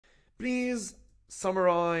Please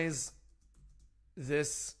summarize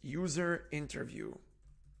this user interview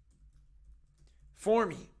for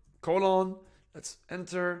me, colon, let's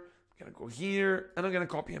enter, I'm gonna go here, and I'm gonna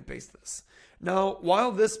copy and paste this. Now,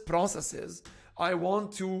 while this processes, I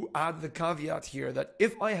want to add the caveat here that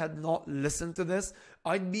if I had not listened to this,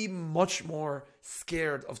 I'd be much more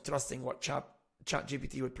scared of trusting what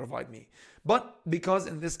ChatGPT would provide me. But because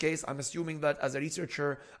in this case, I'm assuming that as a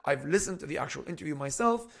researcher, I've listened to the actual interview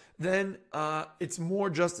myself, then it's more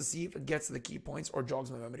just to see if it gets the key points or jogs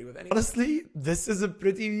my memory with anything. Honestly, this is a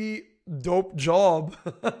pretty dope job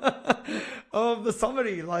of the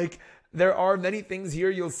summary. Like, there are many things here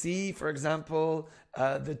you'll see. For example,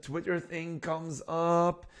 the Twitter thing comes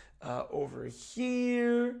up over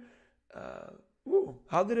here.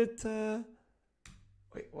 How did it...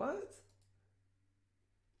 wait, what?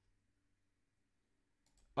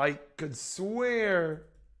 I could swear.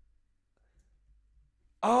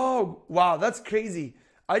 Oh, wow, that's crazy.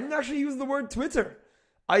 I didn't actually use the word Twitter.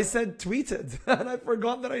 I said tweeted, and I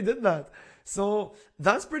forgot that I did that. So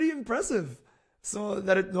that's pretty impressive. So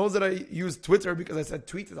that it knows that I used Twitter because I said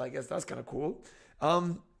tweeted, I guess that's kind of cool.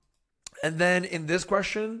 And then in this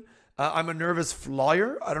question, I'm a nervous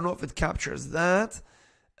flyer. I don't know if it captures that.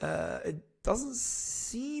 It doesn't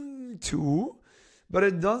seem to, but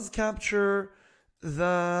it does capture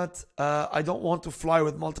that I don't want to fly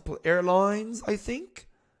with multiple airlines, I think.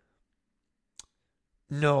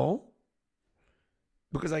 No.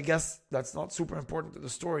 Because I guess that's not super important to the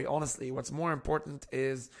story. Honestly, what's more important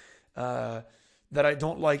is that I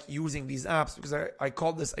don't like using these apps because I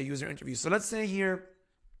called this a user interview. So let's say here,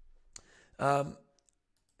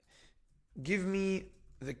 give me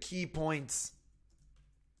the key points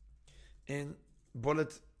in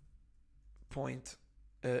bullet point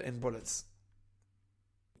in bullets.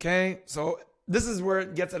 Okay, so this is where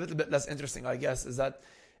it gets a little bit less interesting, I guess, is that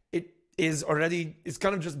it's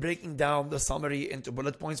kind of just breaking down the summary into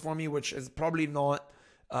bullet points for me, which is probably not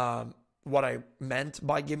what I meant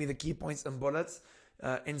by give me the key points and bullets.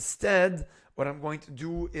 Instead, what I'm going to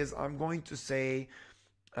do is I'm going to say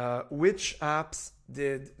which apps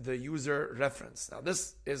did the user reference. Now,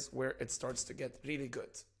 this is where it starts to get really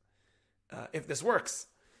good. If this works,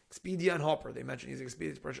 Expedia and Hopper, they mentioned using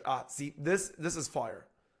Expedia to purchase. See, this is fire.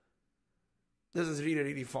 This is really,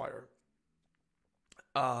 really fire.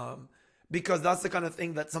 Because that's the kind of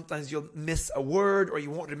thing that sometimes you'll miss a word or you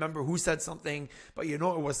won't remember who said something, but you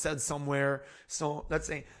know it was said somewhere. So let's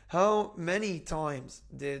say, how many times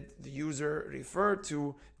did the user refer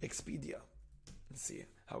to Expedia? Let's see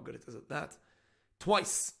how good it is at that.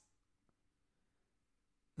 Twice.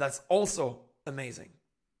 That's also amazing.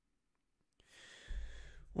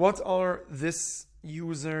 What are this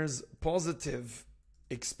user's positive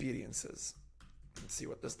experiences? Let's see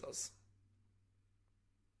what this does.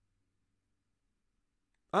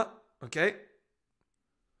 Okay.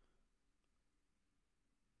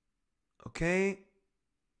 Okay.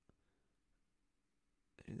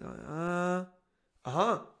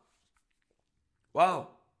 Wow.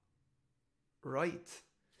 Right.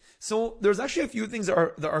 So there's actually a few things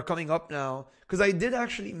that are coming up now, because I did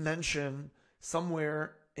actually mention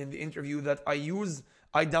somewhere in the interview that I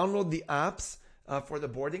download the apps for the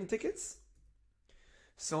boarding tickets.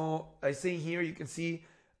 So I say here, you can see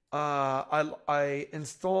I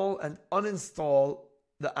install and uninstall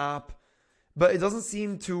the app, but it doesn't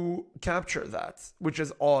seem to capture that, which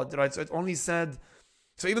is odd, right? So it only said,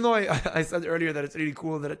 so even though I said earlier that it's really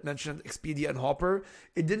cool that it mentioned Expedia and Hopper,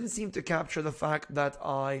 it didn't seem to capture the fact that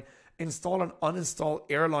I install and uninstall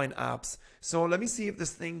airline apps. So let me see if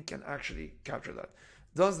this thing can actually capture that.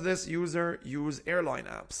 Does this user use airline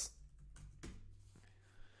apps?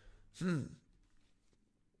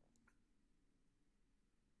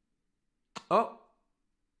 Oh.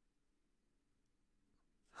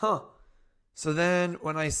 So then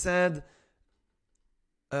when I said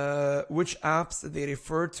which apps did they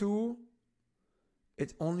refer to,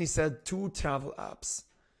 it only said 2 travel apps.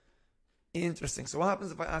 Interesting. So what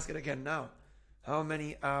happens if I ask it again now? How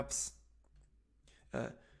many apps,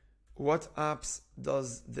 what apps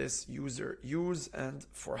does this user use and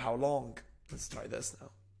for how long? Let's try this now.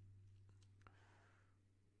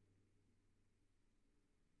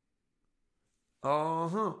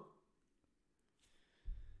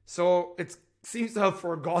 So it seems to have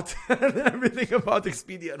forgotten everything about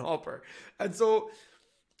Expedia and Hopper. And so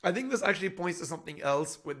I think this actually points to something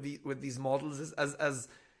else with these models, is as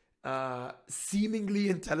seemingly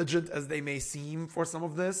intelligent as they may seem for some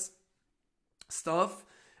of this stuff,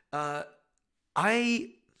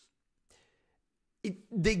 they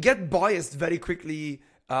get biased very quickly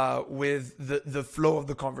with the flow of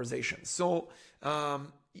the conversation. So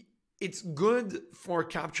it's good for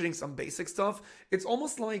capturing some basic stuff. It's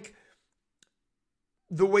almost like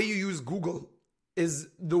the way you use Google is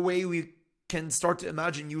the way we can start to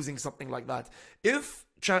imagine using something like that. If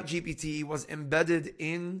ChatGPT was embedded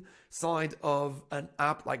inside of an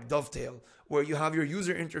app like Dovetail, where you have your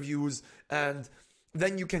user interviews and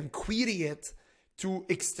then you can query it to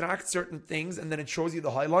extract certain things, and then it shows you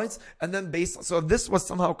the highlights, and then so if this was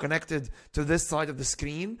somehow connected to this side of the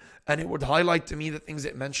screen and it would highlight to me the things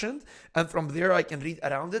it mentioned, and from there I can read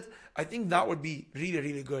around it, I think that would be really,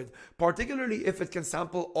 really good, particularly if it can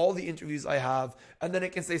sample all the interviews I have, and then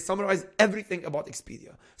it can say summarize everything about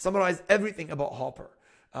Expedia, summarize everything about Hopper,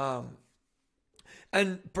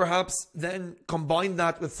 and perhaps then combine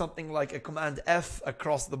that with something like a Command F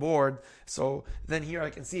across the board. So then here I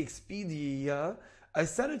can see Expedia. I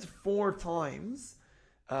said it 4 times,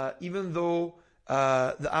 even though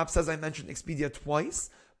the app says I mentioned Expedia twice.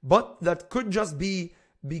 But that could just be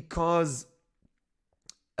because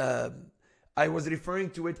I was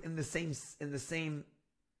referring to it in the same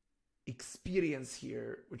experience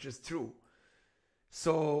here, which is true.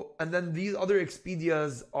 So, and then these other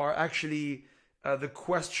Expedias are actually the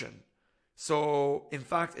question. So, in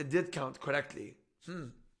fact, it did count correctly.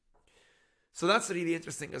 So that's really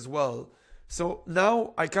interesting as well. So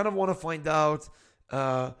now I kind of want to find out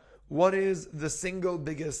what is the single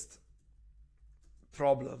biggest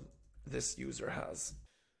problem this user has.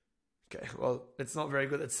 Okay, well, it's not very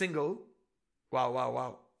good at single.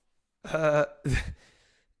 Wow.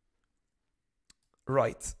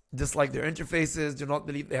 Right. Dislike their interfaces, do not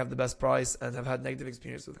believe they have the best price, and have had negative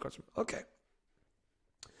experience with the customer. Okay.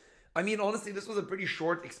 I mean, honestly, this was a pretty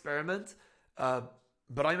short experiment,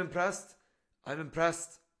 but I'm impressed.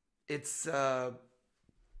 It's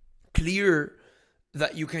clear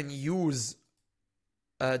that you can use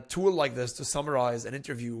a tool like this to summarize an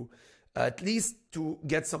interview, at least to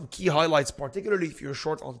get some key highlights, particularly if you're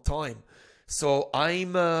short on time. So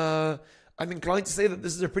I'm inclined to say that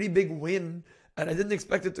this is a pretty big win, and I didn't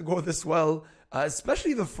expect it to go this well,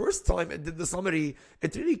 especially the first time it did the summary.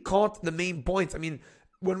 It really caught the main points. I mean,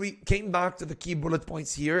 when we came back to the key bullet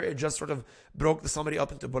points here, it just sort of broke the summary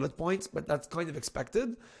up into bullet points, but that's kind of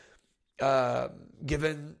expected,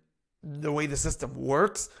 given the way the system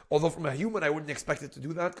works. Although from a human, I wouldn't expect it to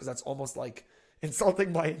do that, because that's almost like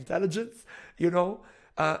insulting my intelligence,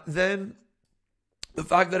 Then the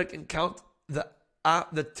fact that it can count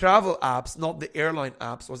the travel apps, not the airline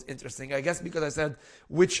apps, was interesting. I guess because I said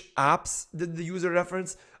which apps did the user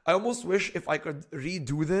reference. I almost wish if I could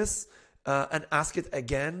redo this and ask it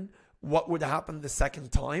again what would happen the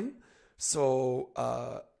second time. So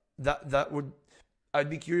that would, I'd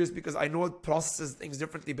be curious, because I know it processes things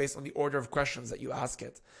differently based on the order of questions that you ask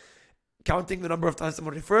it. Counting the number of times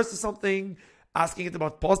someone refers to something, asking it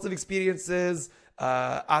about positive experiences,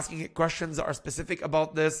 asking it questions that are specific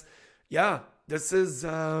about this. Yeah, this is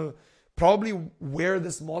probably where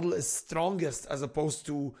this model is strongest, as opposed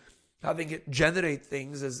to having it generate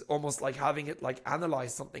things, is almost like having it like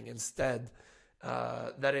analyze something instead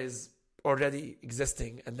that is already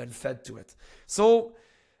existing and then fed to it. So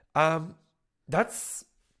that's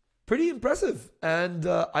pretty impressive. And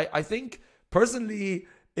I think personally,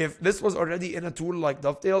 if this was already in a tool like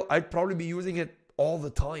Dovetail, I'd probably be using it all the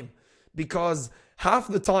time, because half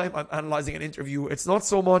the time I'm analyzing an interview, it's not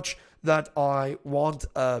so much that I want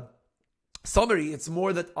a summary, it's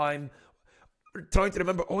more that I'm trying to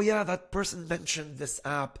remember, oh yeah, that person mentioned this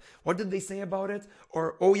app. What did they say about it?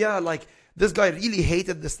 Or, oh yeah, like this guy really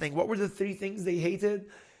hated this thing. What were the 3 things they hated?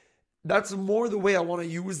 That's more the way I want to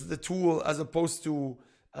use the tool, as opposed to,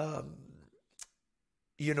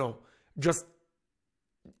 just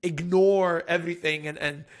ignore everything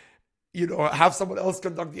and have someone else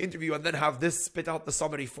conduct the interview and then have this spit out the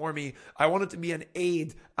summary for me. I want it to be an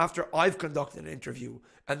aid after I've conducted an interview,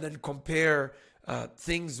 and then compare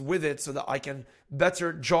things with it so that I can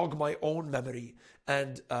better jog my own memory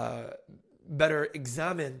and better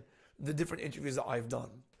examine the different interviews that I've done.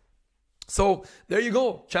 So there you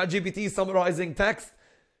go, ChatGPT summarizing text.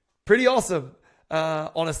 Pretty awesome,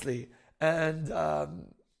 honestly. And,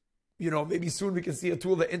 maybe soon we can see a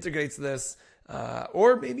tool that integrates this.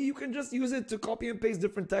 Or maybe you can just use it to copy and paste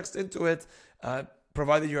different text into it,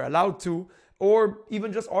 provided you're allowed to. Or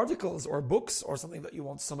even just articles or books or something that you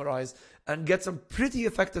want to summarize, and get some pretty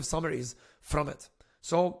effective summaries from it.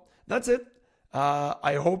 So that's it.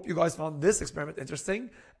 I hope you guys found this experiment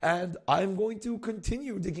interesting, and I'm going to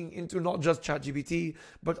continue digging into not just ChatGPT,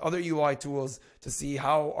 but other UI tools to see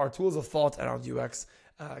how our tools of thought around UX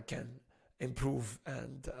can improve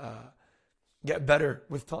and get better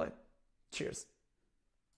with time. Cheers.